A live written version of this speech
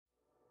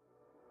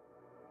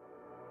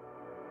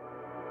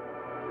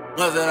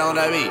What's that on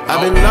that beat?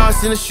 I've been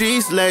lost in the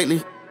streets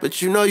lately,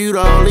 but you know you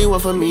the only one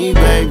for me,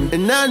 baby.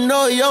 And I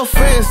know your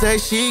friends say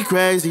she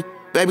crazy.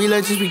 Baby,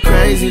 let's just be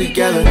crazy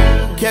together.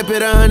 Kept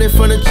it 100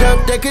 from the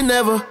jump, they can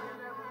never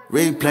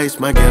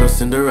replace my Ghetto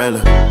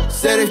Cinderella.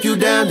 Said if you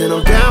down, then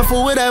I'm down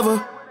for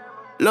whatever,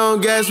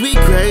 long as we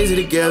crazy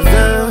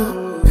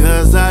together.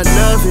 Cause I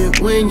love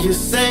it when you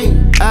say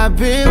I've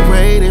been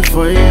waiting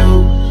for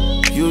you.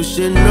 You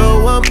should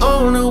know I'm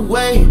on the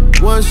way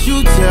once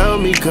you tell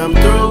me come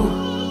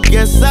through.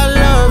 Yes, I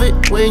love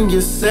it when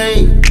you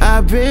say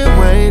I've been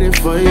waiting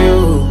for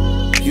you.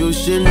 You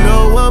should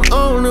know I'm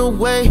on the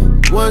way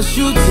once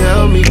you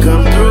tell me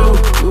come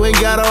through. You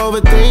ain't gotta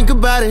overthink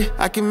about it.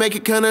 I can make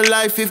it kinda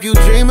life if you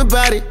dream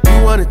about it.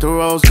 You wanted the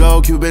rose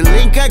gold Cuban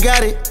link, I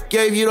got it.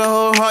 Gave you the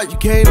whole heart, you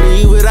can't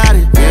leave without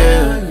it.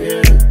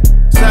 Yeah.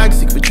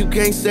 Toxic, but you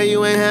can't say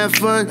you ain't have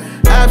fun.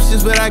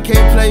 Options, but I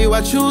can't play you,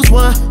 I choose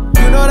one.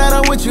 You know that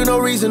I'm with you, no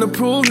reason to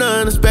prove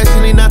none,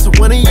 especially not to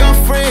one of your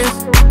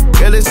friends.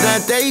 Girl, it's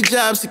not their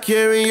job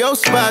securing your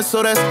spot,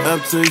 so that's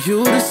up to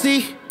you to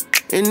see.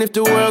 And if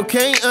the world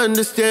can't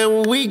understand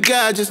what we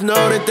got, just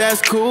know that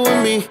that's cool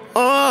with me.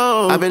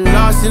 Oh, I've been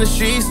lost in the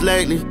streets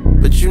lately,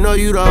 but you know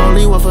you the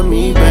only one for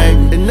me,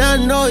 baby. And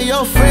I know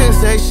your friends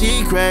say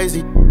she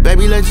crazy.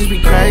 Baby, let's just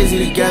be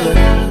crazy together.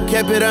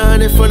 Kept it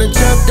 100 from the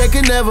jump, they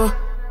can never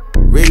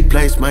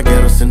replace my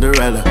Ghetto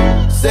Cinderella.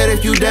 Said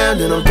if you down,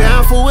 then I'm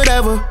down for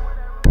whatever,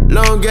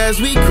 long as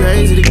we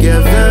crazy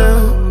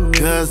together.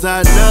 Cause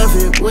I love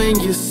it when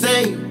you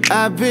say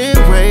I've been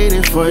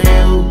waiting for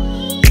you.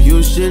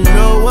 You should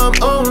know I'm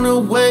on the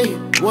way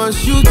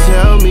once you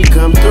tell me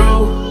come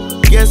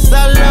through. Yes,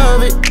 I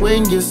love it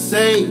when you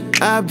say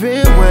I've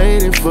been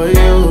waiting for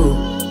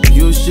you.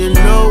 You should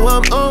know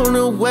I'm on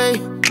the way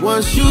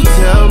once you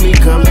tell me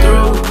come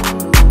through.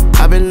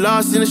 I've been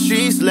lost in the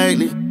streets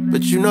lately,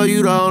 but you know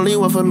you the only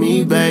one for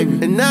me,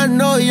 baby. And I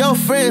know your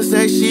friends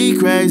say she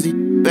crazy.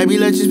 Baby,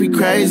 let's just be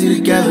crazy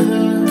together.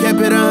 Kept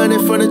it 100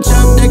 from the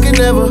jump, they can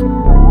never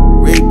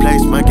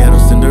replace my Ghetto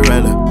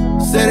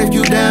Cinderella. Said if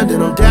you down,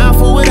 then I'm down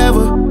for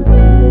whatever,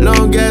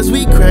 long as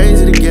we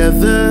crazy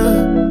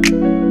together.